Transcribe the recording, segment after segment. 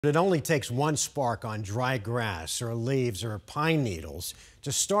It only takes one spark on dry grass or leaves or pine needles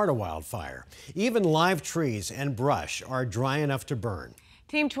to start a wildfire. Even live trees and brush are dry enough to burn.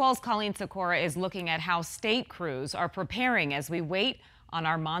 Team 12's Colleen Sikora is looking at how state crews are preparing as we wait on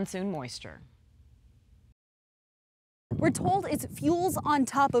our monsoon moisture. We're told it's fuels on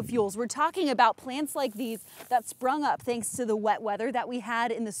top of fuels. We're talking about plants like these that sprung up thanks to the wet weather that we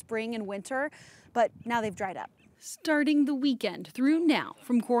had in the spring and winter, but now they've dried up. Starting the weekend through now,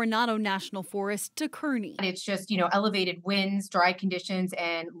 from Coronado National Forest to Kearney. It's just, elevated winds, dry conditions,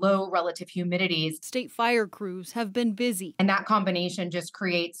 and low relative humidities. State fire crews have been busy. And that combination just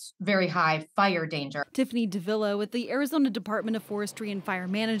creates very high fire danger. Tiffany DeVillo with the Arizona Department of Forestry and Fire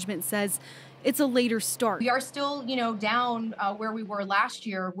Management says it's a later start. We are still, down where we were last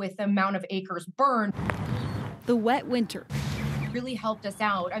year with the amount of acres burned. The wet winter really helped us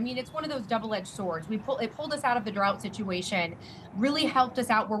out. I mean, it's one of those double-edged swords. It pulled us out of the drought situation, really helped us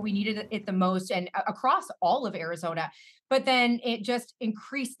out where we needed it the most and across all of Arizona. But then it just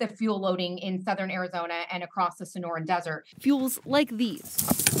increased the fuel loading in southern Arizona and across the Sonoran Desert. Fuels like these.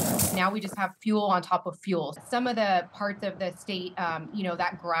 Now we just have fuel on top of fuel. Some of the parts of the state,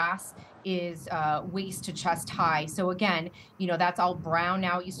 that grass is waist to chest high. So again, that's all brown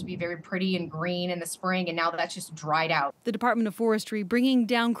now. It used to be very pretty and green in the spring, and now that's just dried out. The Department of Forestry bringing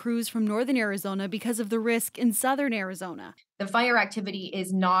down crews from northern Arizona because of the risk in southern Arizona. The fire activity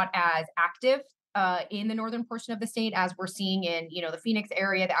is not as active in the northern portion of the state as we're seeing in, the Phoenix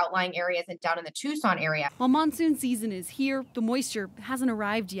area, the outlying areas, and down in the Tucson area. While monsoon season is here, the moisture hasn't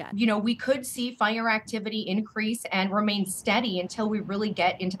arrived yet. We could see fire activity increase and remain steady until we really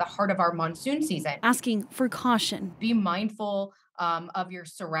get into the heart of our monsoon season. Asking for caution. Be mindful of your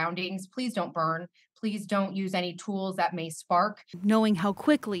surroundings. Please don't burn. Please don't use any tools that may spark. Knowing how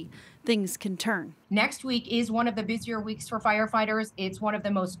quickly things can turn. Next week is one of the busier weeks for firefighters. It's one of the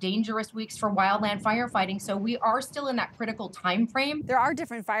most dangerous weeks for wildland firefighting. So we are still in that critical time frame. There are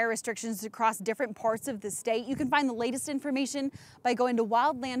different fire restrictions across different parts of the state. You can find the latest information by going to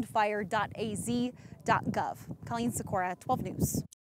wildlandfire.az.gov. Colleen Sikora, 12 News.